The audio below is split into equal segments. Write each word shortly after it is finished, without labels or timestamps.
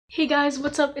Hey guys,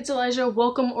 what's up? It's Aalyezah.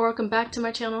 Welcome back to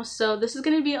my channel. So this is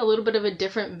going to be a little bit of a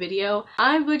different video.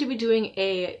 I'm going to be doing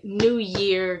a new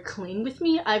year clean with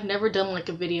me. I've never done like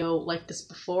a video like this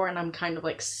before and I'm kind of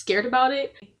like scared about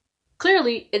it.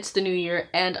 Clearly it's the new year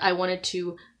and I wanted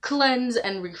to cleanse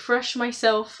and refresh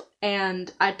myself,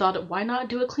 and I thought, why not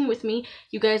do a clean with me?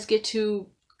 You guys get to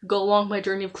go along my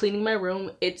journey of cleaning my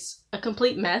room. It's a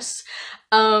complete mess.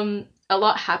 A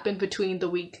lot happened between the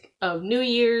week of New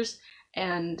Year's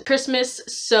and Christmas,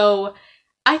 so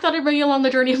I thought I'd bring you along the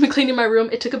journey of me cleaning my room.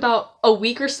 It took about a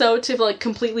week or so to like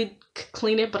completely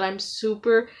clean it, but I'm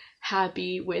super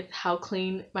happy with how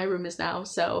clean my room is now.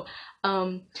 So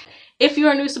if you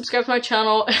are new, subscribe to my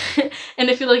channel and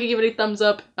if you like it, give it a thumbs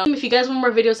up. If you guys want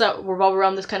more videos that revolve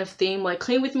around this kind of theme, like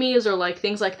clean with me's or like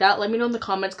things like that, let me know in the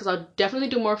comments because I'll definitely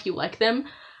do more if you like them.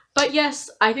 But yes,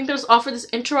 I think that's all for this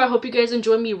intro. I hope you guys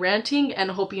enjoy me ranting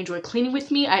and I hope you enjoy cleaning with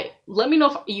me. Let me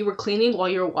know if you were cleaning while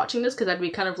you were watching this because that'd be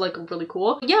kind of like really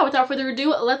cool. Yeah, without further ado,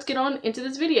 let's get on into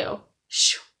this video.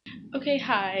 Okay,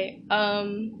 hi.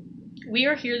 We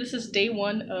are here. This is day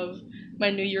one of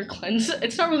my New Year cleanse.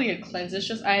 It's not really a cleanse, it's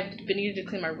just I've been needing to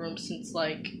clean my room since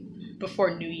like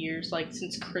before New Year's, like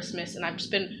since Christmas, and I've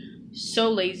just been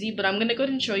so lazy. But I'm gonna go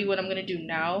ahead and show you what I'm gonna do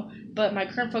now. But my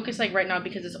current focus, like right now,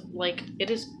 because it's like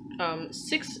it is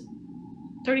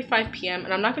 6:35 p.m.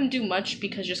 and I'm not gonna do much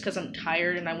because I'm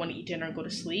tired and I want to eat dinner and go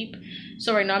to sleep.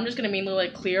 So right now I'm just gonna mainly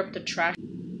like clear up the trash.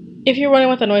 If you're wondering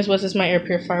what the noise was, it's my air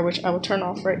purifier, which I will turn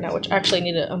off right now, which I actually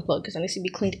need to unplug because it needs to be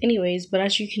cleaned anyways. But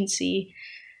as you can see,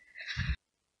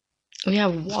 we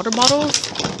have water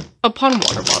bottles upon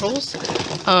water bottles.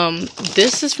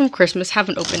 This is from Christmas,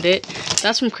 haven't opened it.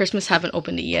 That's from Christmas, haven't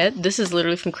opened it yet. This is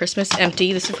literally from Christmas,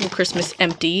 empty. This is from Christmas,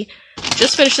 empty.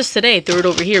 Just finished this today, threw it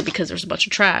over here because there's a bunch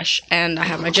of trash. And I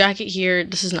have my jacket here.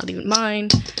 This is not even mine.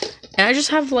 And I just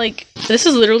have like, this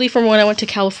is literally from when I went to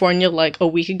California like a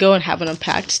week ago and haven't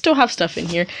unpacked. Still have stuff in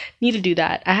here. Need to do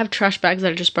that. I have trash bags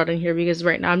that I just brought in here because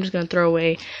right now I'm just going to throw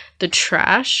away the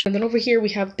trash. And then over here we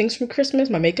have things from Christmas,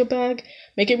 my makeup bag.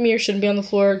 Makeup mirror shouldn't be on the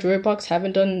floor. Jewelry box,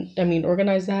 haven't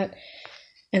organized that.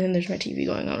 And then there's my TV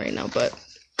going on right now, but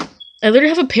I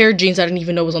literally have a pair of jeans I didn't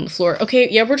even know was on the floor. Okay,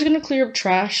 yeah, we're just going to clear up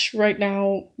trash right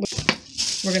now.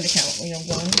 We're going to count, 1.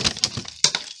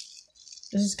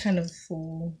 This is kind of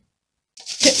full.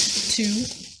 2,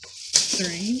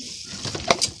 3.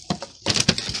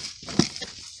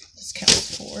 This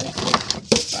counts 4,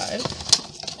 5.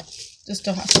 This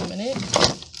still has some in it.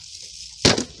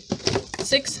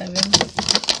 6, 7,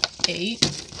 8,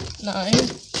 9,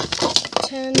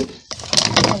 10,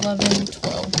 11,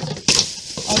 12.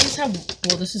 All these have,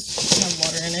 well, this has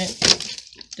water in it.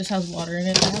 This has water in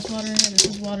it. That has water in it. This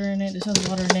has water in it. This has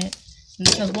water in it. And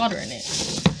this has water in it.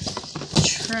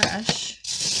 Trash.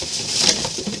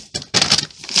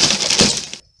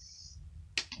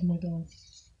 Oh my god.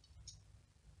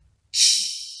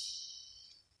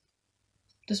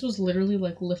 This was literally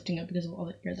like lifting up because of all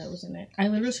the air that was in it. I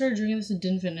literally started drinking this and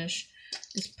didn't finish.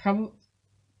 It's probably,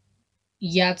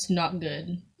 yeah, it's not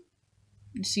good.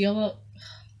 You see all the,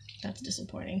 that's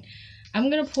disappointing.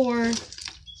 I'm gonna pour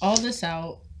all this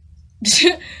out.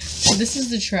 This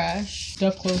is the trash.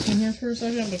 Stuff clothes in here for a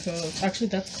second because actually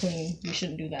that's clean. You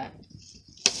shouldn't do that.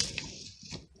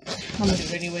 I'm gonna do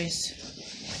it anyways.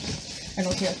 I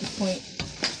don't care at this point.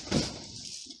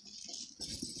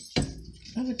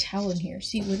 I have a towel in here.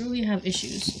 See, literally have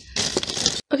issues.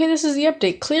 Okay, this is the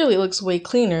update. Clearly it looks way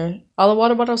cleaner. All the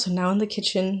water bottles are now in the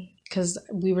kitchen because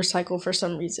we recycle for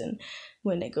some reason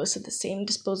when it goes to the same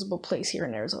disposable place here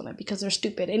in Arizona because they're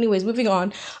stupid. Anyways, moving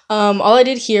on. All I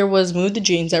did here was move the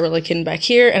jeans that were like hidden back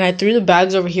here, and I threw the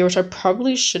bags over here, which I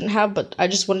probably shouldn't have, but I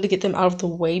just wanted to get them out of the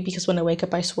way because when I wake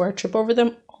up, I swear I trip over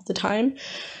them all the time.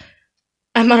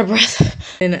 I'm out of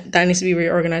breath. And that needs to be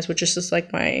reorganized, which is just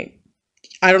like my,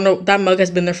 I don't know, that mug has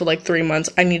been there for like 3 months.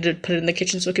 I need to put it in the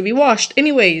kitchen so it can be washed.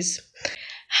 Anyways,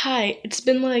 hi, it's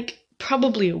been like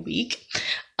probably a week.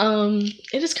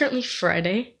 It is currently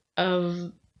Friday.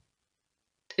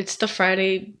 It's the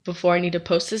Friday before I need to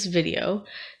post this video.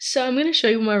 So I'm gonna show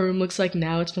you what my room looks like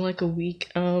now. It's been like a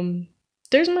week.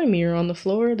 There's my mirror on the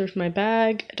floor. There's my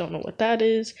bag. I don't know what that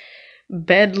is.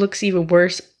 Bed looks even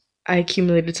worse. I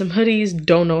accumulated some hoodies,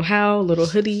 don't know how, little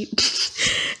hoodie.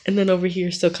 And then over here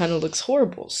still kind of looks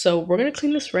horrible. So we're going to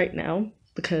clean this right now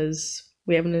because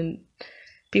we haven't,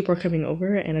 people are coming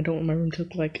over and I don't want my room to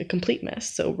look like a complete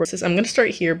mess. So I'm going to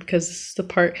start here because this is the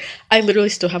part I literally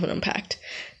still haven't unpacked.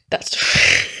 That's,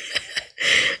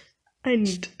 I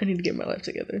need to get my life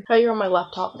together. How you're on my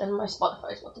laptop and my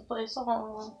Spotify is about to play. So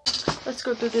let's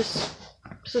go through this.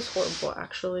 This is horrible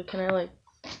actually. Can I like,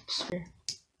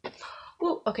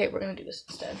 Ooh, okay, we're gonna do this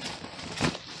instead.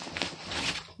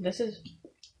 This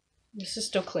is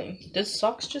still clean. Did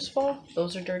socks just fall?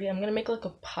 Those are dirty. I'm gonna make like a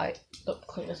pie. The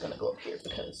clean is gonna go up here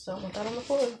because I don't want that on the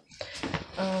floor.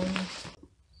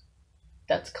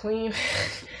 That's clean.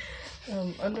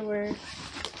 Underwear,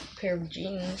 pair of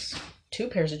jeans, 2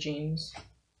 pairs of jeans.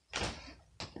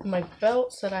 My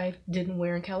belts that I didn't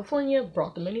wear in California,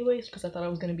 brought them anyways because I thought I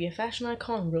was gonna be a fashion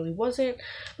icon, really wasn't.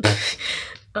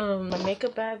 My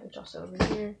makeup bag, which I'll set over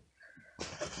here.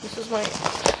 This is my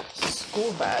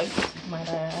school bag, might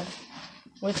I add,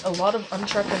 with a lot of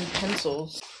unsharpened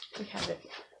pencils. We have it.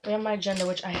 We have my agenda,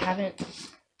 which I haven't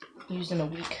used in a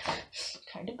week.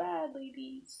 Kind of bad,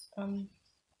 ladies.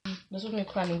 This was me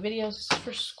planning videos. This is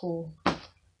for school.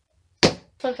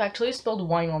 Fun fact, Chloe spilled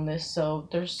wine on this, so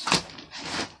it's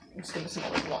gonna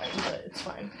smell like wine, but it's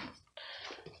fine.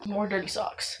 More dirty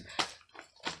socks.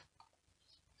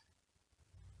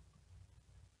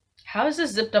 How is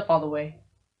this zipped up all the way?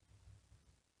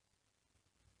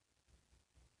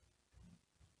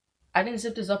 I didn't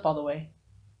zip this up all the way.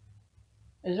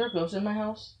 Is there a ghost in my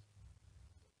house?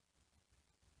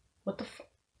 What the f-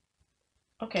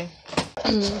 Okay.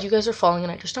 You guys are falling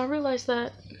and I just now realized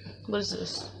that. What is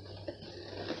this?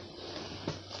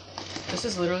 This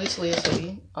is literally Aalyezah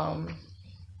hoodie.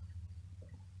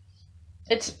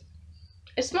 It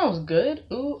smells good.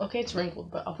 Ooh, okay, it's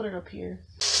wrinkled, but I'll put it up here.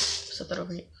 Set that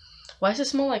over here. Why does it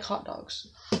smell like hot dogs?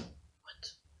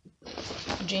 What?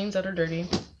 Jeans that are dirty.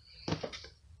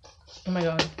 Oh my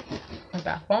god. My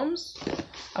bath bombs?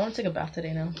 I want to take a bath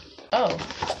today now. Oh,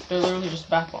 they're literally just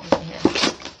bath bombs in here.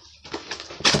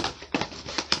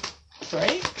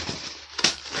 Right?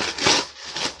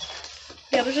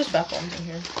 Yeah, there's just bath bombs in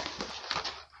here.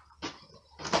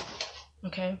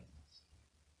 Okay.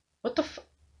 What the f-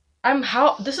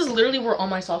 this is literally where all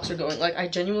my socks are going. Like, I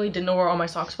genuinely didn't know where all my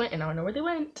socks went, and now I know where they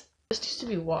went. This needs to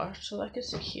be washed, so that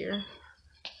gets it here.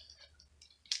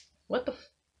 What the f-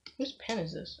 Whose pen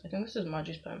is this? I think this is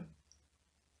Maji's pen.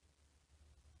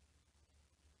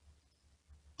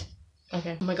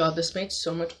 Okay. Oh my god, this made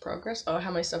so much progress. Oh, I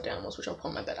have my stuffed animals, which I'll put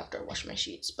on my bed after I wash my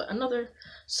sheets. But another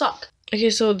sock. Okay,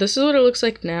 so this is what it looks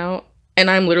like now. And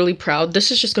I'm literally proud.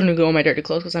 This is just going to go on my dirty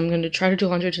clothes because I'm going to try to do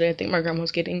laundry today. I think my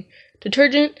grandma's getting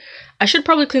detergent. I should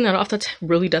probably clean that off. That's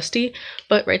really dusty.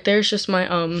 But right there is just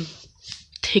my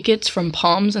tickets from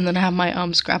Palms. And then I have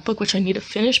my scrapbook, which I need to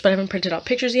finish. But I haven't printed out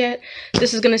pictures yet.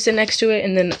 This is going to sit next to it.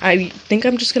 And then I think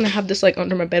I'm just going to have this like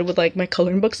under my bed with like my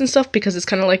coloring books and stuff. Because it's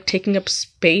kind of like taking up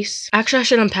space. Actually, I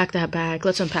should unpack that bag.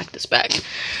 Let's unpack this bag.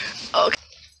 Okay.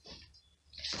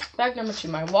 Bag number 2.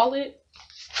 My wallet.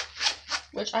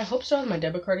 Which I hope still has my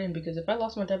debit card in, because if I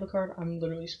lost my debit card, I'm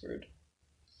literally screwed.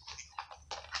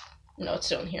 No, it's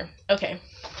still in here. Okay.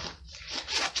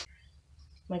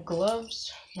 My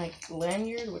gloves, my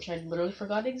lanyard, which I literally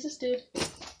forgot existed.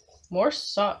 More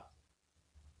sock.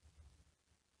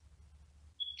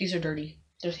 These are dirty.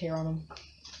 There's hair on them.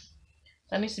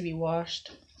 That needs to be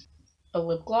washed. A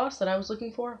lip gloss that I was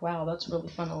looking for. Wow, that's really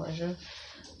fun, Aalyezah.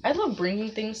 I love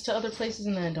bringing things to other places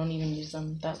and then I don't even use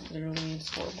them. That literally is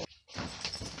horrible.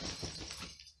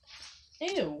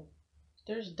 Ew,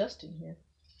 there's dust in here.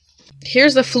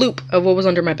 Here's the floop of what was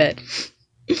under my bed.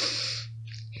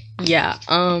 Yeah,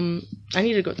 I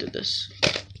need to go through this.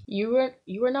 You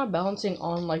were not balancing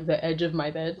on like the edge of my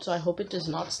bed, so I hope it does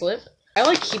not slip. I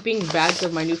like keeping bags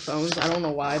of my new phones. I don't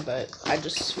know why, but I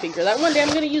just figure that one day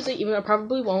I'm gonna use it, even though I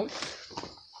probably won't.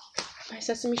 My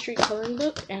Sesame Street coloring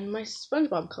book and my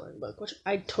SpongeBob coloring book, which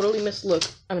I totally missed. Look,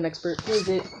 I'm an expert. Here's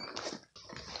it.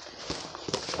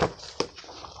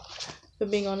 But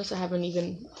being honest, I haven't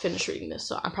even finished reading this,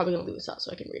 so I'm probably gonna leave this out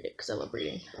so I can read it because I love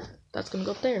reading. That's gonna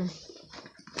go up there.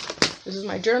 This is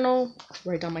my journal.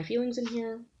 Write down my feelings in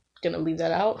here. Gonna leave that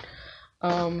out.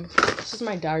 This is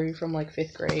my diary from like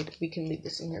 5th grade. We can leave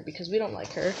this in here because we don't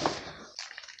like her.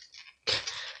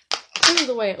 This is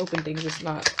the way I open things. It's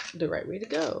not the right way to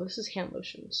go. This is hand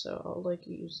lotion, so I'll like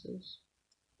use this.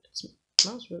 It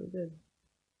smells really good.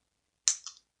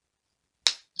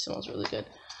 It smells really good.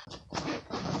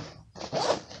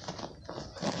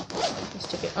 Let's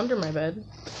stick it under my bed.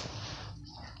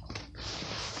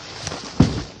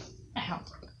 Ow.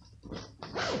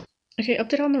 Okay,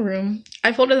 update on the room.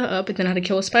 I folded that up and then I had to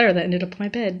kill a spider that ended up on my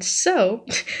bed. So,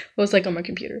 it was like on my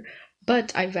computer.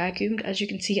 But I vacuumed, as you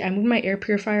can see. I moved my air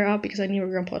purifier out because I need my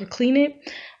grandpa to clean it.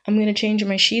 I'm going to change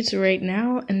my sheets right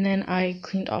now. And then I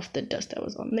cleaned off the dust that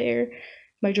was on there.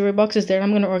 My jewelry box is there. And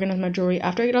I'm going to organize my jewelry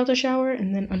after I get out of the shower.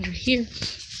 And then under here,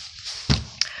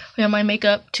 we have my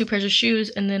makeup, 2 pairs of shoes,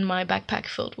 and then my backpack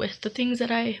filled with the things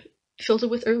that I filled it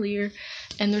with earlier.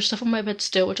 And there's stuff on my bed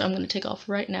still, which I'm going to take off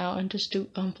right now and just do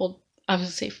I was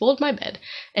gonna say fold my bed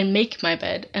and make my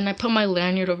bed, and I put my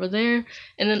lanyard over there,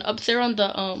 and then up there on the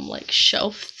like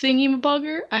shelf thingy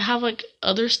mabogger, I have like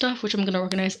other stuff which I'm gonna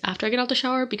organize after I get out the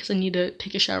shower because I need to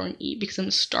take a shower and eat because I'm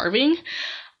starving.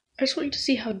 I just want you to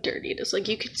see how dirty it is. Like,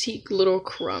 you can see little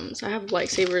crumbs. I have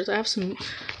lightsabers. I have some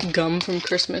gum from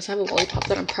Christmas. I have a lollipop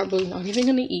that I'm probably not even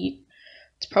gonna eat.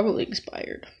 It's probably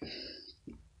expired.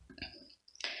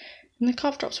 And the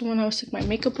cough drops from when I was sick. My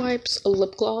makeup wipes, a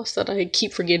lip gloss that I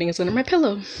keep forgetting is under my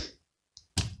pillow.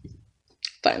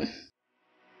 Fun.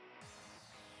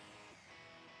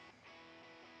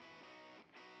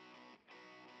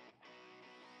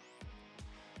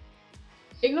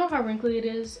 Ignore how wrinkly it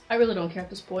is. I really don't care at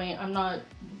this point. I'm not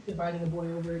dividing a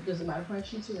boy over. It doesn't matter if my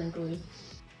sheets are wrinkly.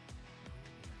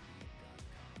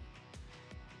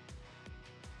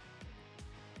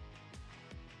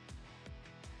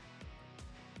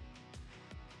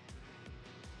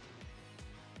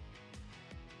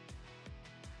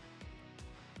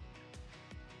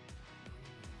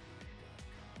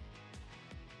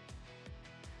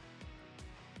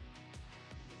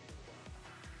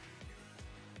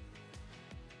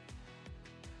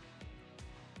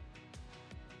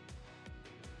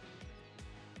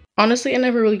 Honestly, I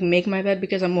never really make my bed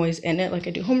because I'm always in it. Like, I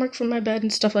do homework from my bed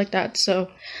and stuff like that. So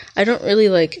I don't really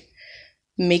like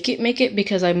make it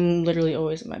because I'm literally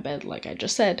always in my bed, like I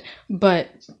just said. But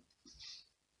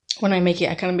when I make it,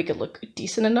 I kind of make it look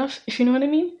decent enough, if you know what I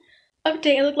mean.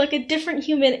 Update, I look like a different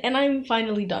human, and I'm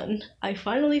finally done. I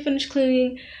finally finished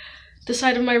cleaning the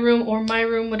side of my room, or my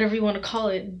room, whatever you want to call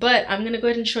it. But I'm gonna go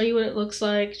ahead and show you what it looks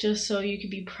like, just so you can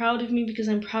be proud of me, because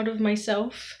I'm proud of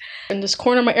myself. In this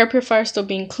corner, my air purifier is still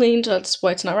being cleaned. That's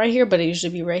why it's not right here, but it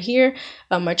usually be right here.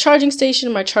 My charging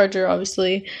station, my charger,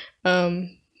 obviously. My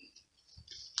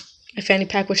fanny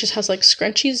pack, which just has like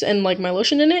scrunchies and like my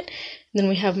lotion in it. And then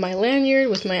we have my lanyard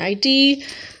with my ID.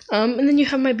 And then you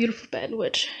have my beautiful bed,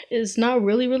 which is not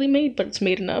really made, but it's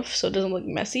made enough so it doesn't look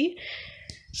messy.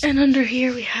 And under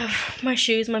here we have my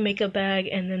shoes, my makeup bag,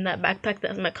 and then that backpack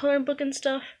that has my coloring book and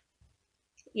stuff.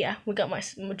 Yeah, we got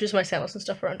just my sandals and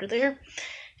stuff are under there.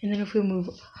 And then if we move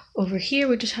over here,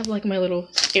 we just have like my little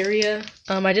area.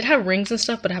 I did have rings and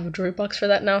stuff, but I have a jewelry box for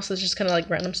that now, so it's just kind of like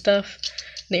random stuff.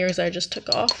 The earrings I just took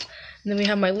off. And then we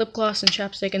have my lip gloss and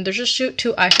chapstick, and there's just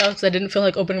two eyeshadows because I didn't feel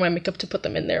like opening my makeup to put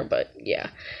them in there, but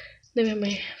yeah. Then we have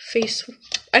my face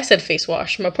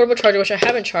wash, my portable charger, which I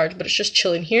haven't charged, but it's just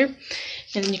chilling here.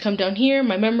 And then you come down here,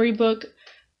 my memory book,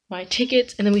 my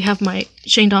tickets, and then we have my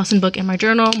Shane Dawson book and my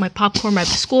journal, my popcorn, my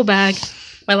school bag,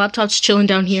 my laptop's chilling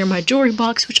down here, my jewelry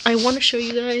box, which I want to show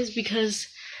you guys because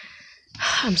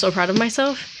I'm so proud of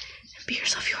myself. Be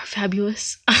yourself, you are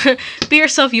fabulous. Be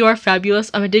yourself, you are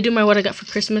fabulous. I did do my what I got for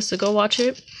Christmas, so go watch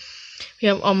it. We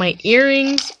have all my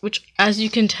earrings, which as you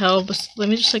can tell, but let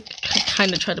me just like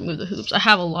kind of try to move the hoops. I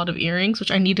have a lot of earrings,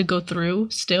 which I need to go through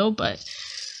still, but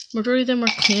majority of them are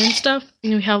clean and stuff.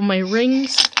 And we have my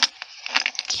rings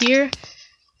here.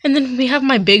 And then we have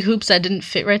my big hoops that didn't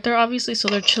fit right there, obviously, so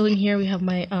they're chilling here. We have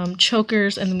my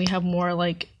chokers, and then we have more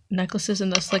like necklaces,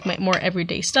 and that's like my more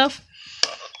everyday stuff.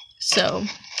 So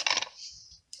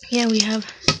yeah, we have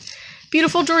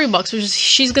beautiful jewelry box, which is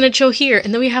she's gonna chill here.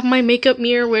 And then we have my makeup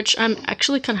mirror, which I'm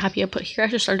actually kind of happy I put here. I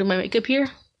should start doing my makeup here.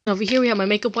 Over here we have my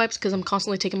makeup wipes because I'm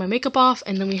constantly taking my makeup off.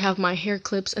 And then we have my hair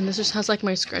clips, and this just has like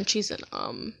my scrunchies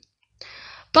and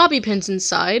bobby pins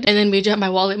inside. And then we just have my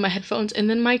wallet, my headphones, and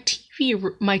then my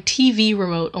TV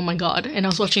remote. Oh my god. And I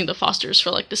was watching The Fosters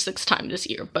for like the 6th time this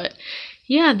year. But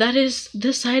yeah, that is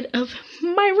the side of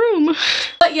my room.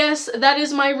 But yes, that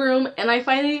is my room, and I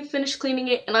finally finished cleaning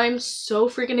it, and I'm so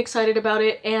freaking excited about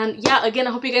it. And yeah, again,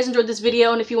 I hope you guys enjoyed this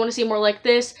video, and if you want to see more like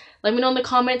this, let me know in the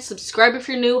comments. Subscribe if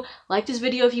you're new, like this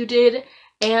video if you did,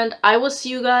 and I will see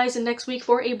you guys next week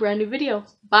for a brand new video.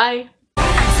 Bye!